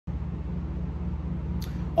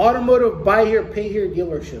automotive buy here, pay here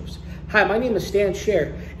dealerships. Hi, my name is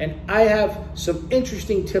Sher, and I have some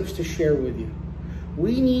interesting tips to share with you.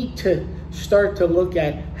 We need to start to look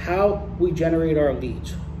at how we generate our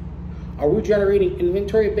leads. Are we generating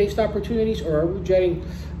inventory-based opportunities, or are we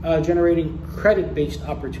generating credit-based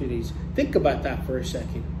opportunities? Think about that for a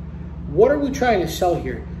second. What are we trying to sell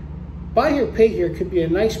here? Buy here, pay here could be a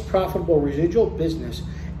nice, profitable residual business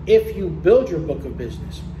if you build your book of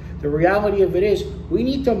business. The reality of it is we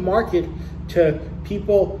need to market to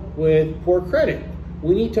people with poor credit.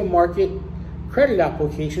 We need to market credit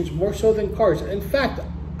applications more so than cars. In fact,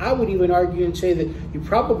 I would even argue and say that you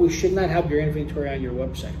probably should not have your inventory on your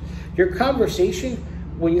website. Your conversation,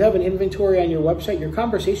 when you have an inventory on your website, your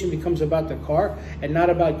conversation becomes about the car and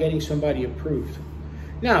not about getting somebody approved.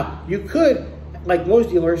 Now, you could, like most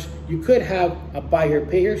dealers, you could have a buy here,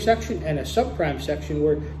 pay here section and a subprime section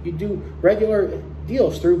where you do regular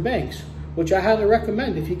deals through banks, which I highly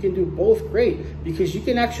recommend. If you can do both, great, because you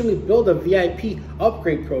can actually build a VIP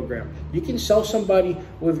upgrade program. You can sell somebody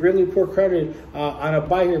with really poor credit on a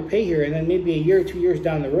buy here, pay here, and then maybe a year or 2 years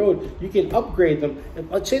down the road, you can upgrade them.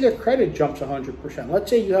 Let's say their credit jumps 100%. Let's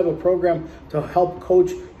say you have a program to help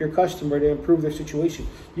coach your customer to improve their situation.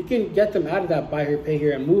 You can get them out of that buy here, pay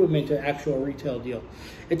here and move them into an actual retail deal.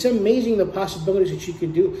 It's amazing the possibilities that you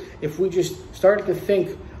could do if we just started to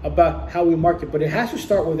think about how we market, but it has to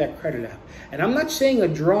start with that credit app. And I'm not saying a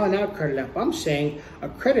drawn out credit app. I'm saying a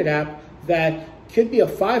credit app that could be a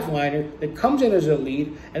 5-liner that comes in as a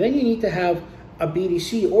lead, and then you need to have a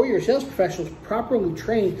BDC or your sales professionals properly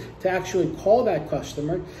trained to actually call that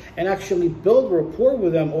customer and actually build rapport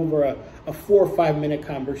with them over a 4 or 5 minute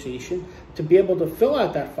conversation to be able to fill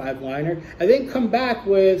out that 5-liner and then come back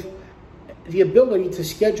with the ability to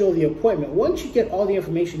schedule the appointment. Once you get all the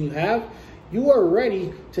information you have, you are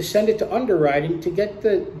ready to send it to underwriting to get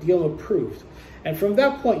the deal approved. And from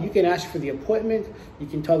that point, you can ask for the appointment, you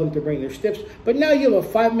can tell them to bring their stips, but now you have a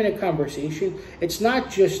 5-minute conversation. It's not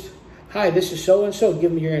just, hi, this is so-and-so,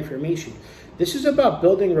 give me your information. This is about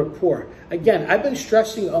building rapport. Again, I've been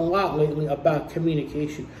stressing a lot lately about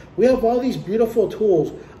communication. We have all these beautiful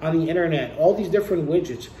tools on the internet, all these different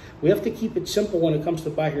widgets. We have to keep it simple when it comes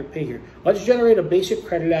to buy here, pay here. Let's generate a basic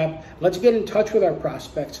credit app. Let's get in touch with our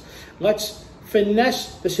prospects. Let's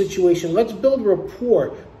finesse the situation. Let's build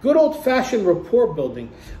rapport. Good old-fashioned rapport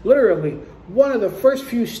building. Literally, one of the first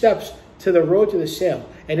few steps to the road to the sale.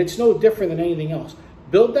 And it's no different than anything else.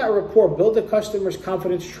 Build that rapport. Build the customer's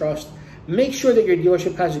confidence, trust. Make sure that your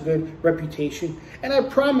dealership has a good reputation. And I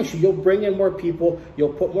promise you, you'll bring in more people,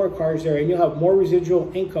 you'll put more cars there, and you'll have more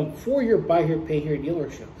residual income for your buy here, pay here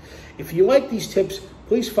dealership. If you like these tips,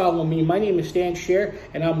 please follow me. My name is Sher,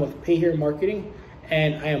 and I'm with Pay Here Marketing,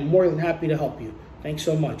 and I am more than happy to help you. Thanks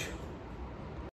so much.